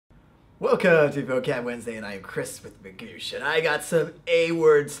Welcome to Vocab Wednesday, and I am Chris with Magoosh, and I got some A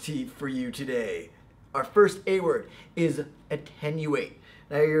words for you today. Our first A word is attenuate.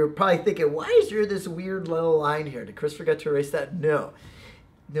 Now you're probably thinking, why is there this weird little line here? Did Chris forget to erase that? No.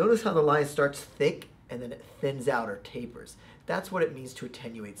 Notice how the line starts thick and then it thins out or tapers. That's what it means to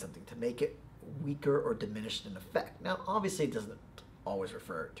attenuate something, to make it weaker or diminished in effect. Now obviously it doesn't always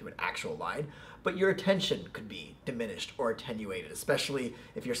refer to an actual line, but your attention could be diminished or attenuated, especially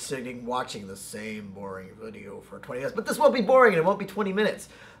if you're sitting watching the same boring video for 20 minutes. But this won't be boring and it won't be 20 minutes.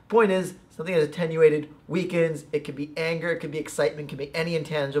 Point is, something that's attenuated weakens. It could be anger, it could be excitement, it could be any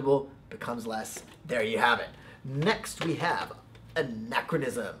intangible, becomes less. There you have it. Next we have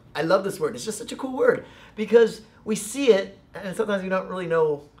anachronism. I love this word. It's just such a cool word because we see it and sometimes we don't really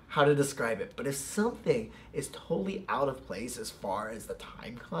know how to describe it. But if something is totally out of place as far as the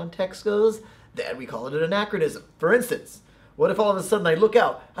time context goes, then we call it an anachronism. For instance, what if all of a sudden I look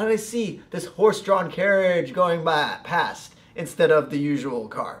out and I see this horse-drawn carriage going by past instead of the usual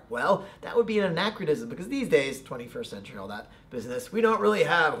car? Well, that would be an anachronism because these days, 21st century, all that business, we don't really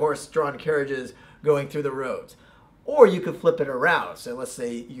have horse-drawn carriages going through the roads. Or you could flip it around. So let's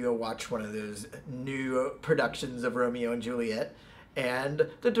say you go watch one of those new productions of Romeo and Juliet, and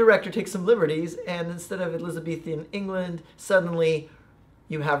the director takes some liberties, and instead of Elizabethan England, suddenly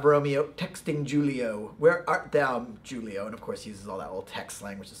you have Romeo texting Julio, "Where art thou, Julio?" And of course he uses all that old text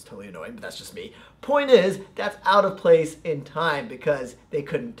slang, which is totally annoying, but that's just me. Point is, that's out of place in time because they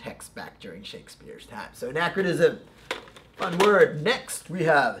couldn't text back during Shakespeare's time. So anachronism, fun word. Next we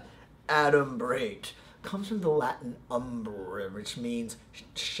have adumbrate. Comes from the Latin umbra, which means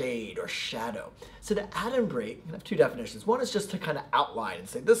shade or shadow. So to adumbrate, you have two definitions. One is just to kind of outline and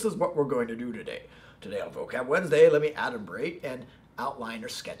say, this is what we're going to do today. Today on Vocab Wednesday, let me adumbrate and outline or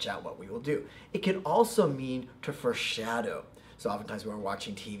sketch out what we will do. It can also mean to foreshadow. So oftentimes when we're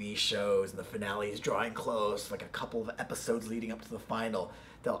watching TV shows and the finale is drawing close, like a couple of episodes leading up to the final,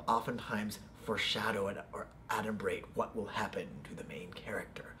 they'll oftentimes foreshadow it or adumbrate what will happen to the main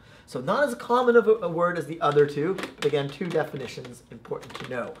character. So not as common of a word as the other two, but again, two definitions important to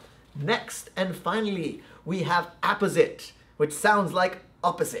know. Next and finally, we have apposite, which sounds like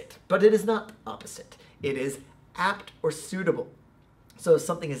opposite, but it is not opposite. It is apt or suitable. So if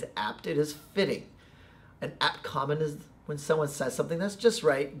something is apt, it is fitting. An apt comment is when someone says something that's just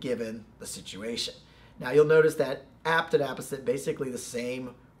right given the situation. Now you'll notice that apt and apposite, basically the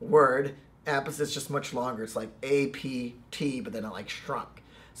same word. Apposite is just much longer. It's like A-P-T, but then it like shrunk.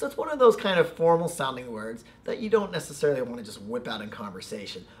 So it's one of those kind of formal sounding words that you don't necessarily want to just whip out in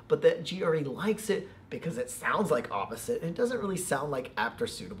conversation, but that GRE likes it because it sounds like opposite and it doesn't really sound like apt or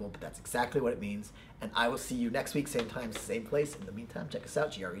suitable, but that's exactly what it means. And I will see you next week, same time, same place. In the meantime, check us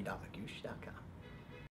out, gre.magoosh.com.